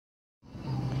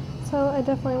So I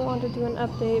definitely want to do an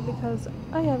update because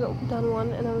I haven't done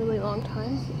one in a really long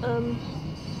time.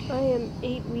 I am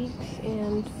 8 weeks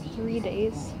and 3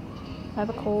 days. I have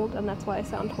a cold and that's why I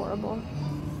sound horrible.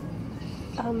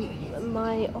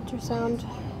 My ultrasound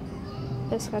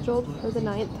is scheduled for the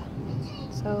 9th,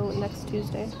 so next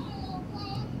Tuesday.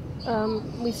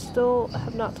 We still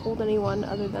have not told anyone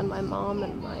other than my mom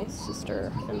and my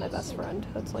sister and my best friend.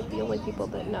 That's like the only people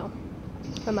that know.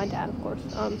 And my dad, of course.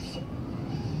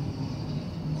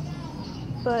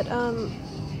 But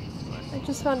I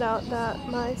just found out that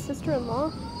my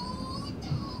sister-in-law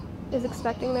is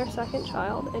expecting their second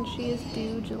child, and she is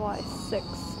due July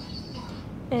 6th.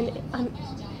 And I'm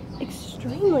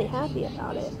extremely happy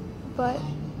about it, but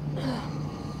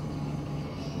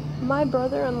my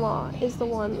brother-in-law is the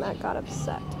one that got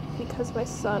upset because my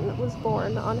son was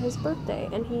born on his birthday,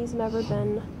 and he's never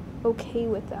been okay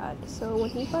with that. So when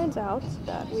he finds out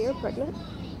that we are pregnant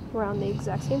around the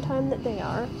exact same time that they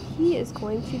are, he is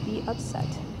going to be upset.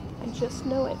 I just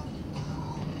know it.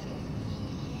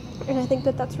 And I think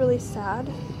that that's really sad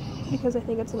because I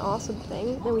think it's an awesome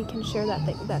thing and we can share that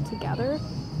together.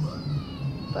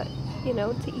 But, you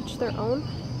know, to each their own.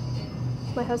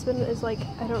 My husband is like,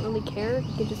 I don't really care,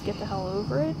 he can just get the hell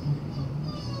over it.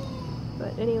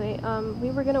 But anyway,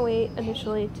 we were gonna wait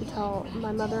initially to tell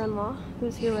my mother-in-law,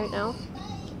 who's here right now,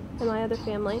 and my other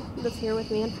family that's here with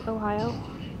me in Ohio,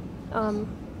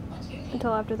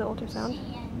 until after the ultrasound.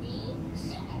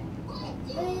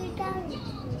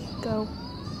 Go.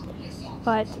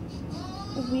 But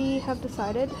we have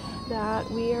decided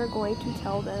that we are going to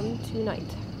tell them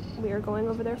tonight. We are going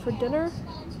over there for dinner.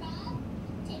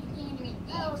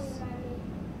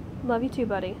 Love you too,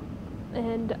 buddy.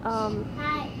 And,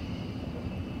 Hi.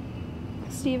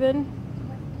 Steven.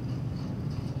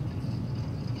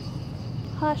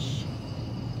 Hush.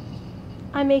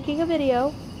 I'm making a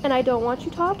video, and I don't want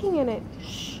you talking in it.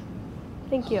 Shh.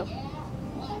 Thank you.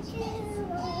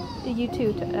 You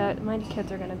too. My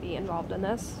kids are going to be involved in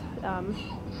this.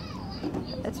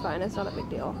 It's fine. It's not a big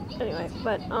deal. Anyway,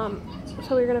 but,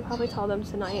 so we're going to probably tell them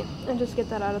tonight and just get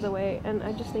that out of the way. And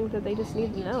I just think that they just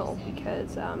need to know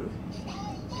because,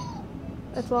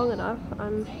 it's long enough.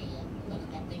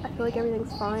 I feel like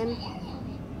everything's fine.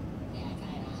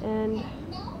 And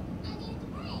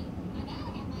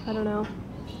I don't know.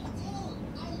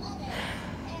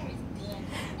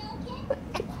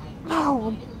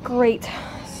 Oh, great.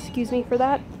 Excuse me for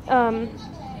that.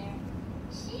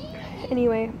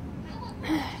 Anyway,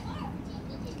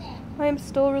 I am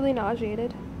still really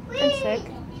nauseated and sick.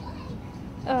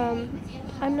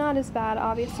 I'm not as bad,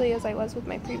 obviously, as I was with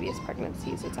my previous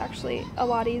pregnancies. It's actually a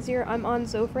lot easier. I'm on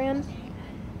Zofran,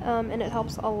 and it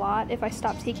helps a lot. If I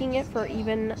stop taking it for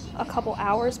even a couple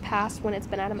hours past when it's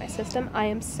been out of my system, I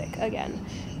am sick again.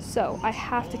 So I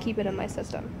have to keep it in my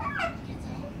system.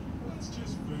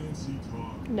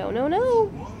 No, no,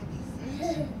 no.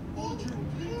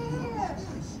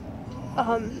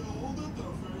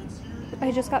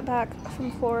 I just got back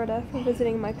from Florida from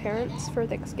visiting my parents for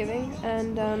Thanksgiving,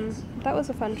 and that was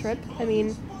a fun trip. I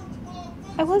mean,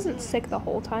 I wasn't sick the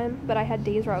whole time, but I had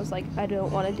days where I was like, I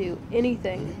don't want to do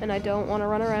anything, and I don't want to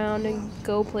run around and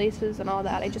go places and all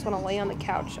that. I just want to lay on the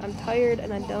couch. I'm tired,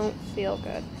 and I don't feel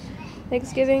good.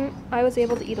 Thanksgiving, I was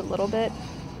able to eat a little bit.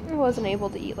 I wasn't able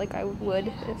to eat like I would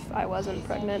if I wasn't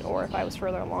pregnant or if I was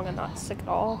further along and not sick at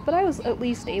all, but I was at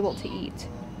least able to eat,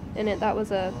 and that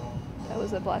was a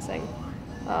blessing.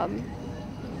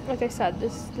 Like I said,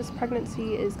 this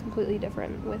pregnancy is completely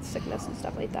different with sickness and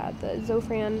stuff like that. The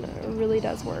Zofran really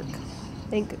does work,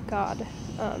 thank God,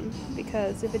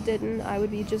 because if it didn't, I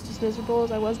would be just as miserable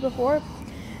as I was before,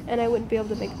 and I wouldn't be able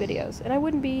to make videos, and I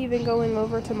wouldn't be even going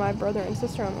over to my brother and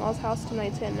sister-in-law's house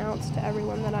tonight to announce to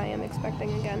everyone that I am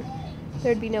expecting again.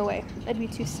 There'd be no way. I'd be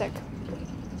too sick.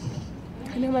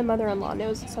 I know my mother-in-law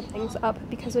knows something's up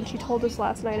because when she told us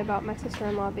last night about my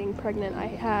sister-in-law being pregnant,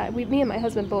 me and my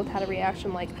husband both had a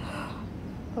reaction like,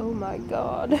 oh my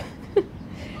God.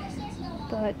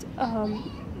 But,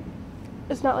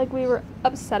 it's not like we were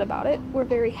upset about it. We're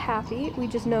very happy. We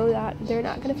just know that they're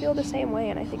not going to feel the same way,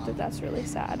 and I think that that's really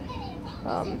sad.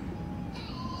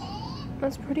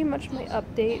 That's pretty much my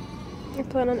update. I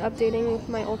plan on updating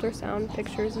my ultrasound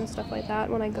pictures and stuff like that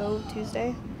when I go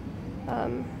Tuesday.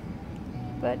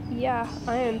 But yeah,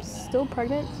 I am still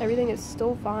pregnant. Everything is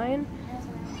still fine.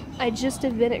 I just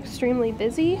have been extremely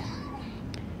busy,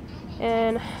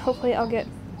 and hopefully I'll get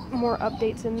more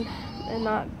updates and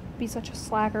not be such a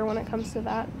slacker when it comes to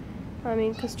that. I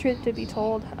mean, because truth to be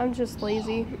told, I'm just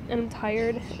lazy and I'm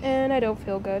tired and I don't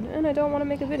feel good and I don't want to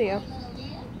make a video.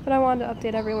 But I wanted to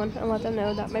update everyone and let them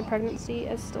know that my pregnancy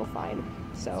is still fine.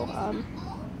 So,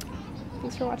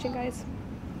 Thanks for watching, guys.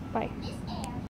 Bye.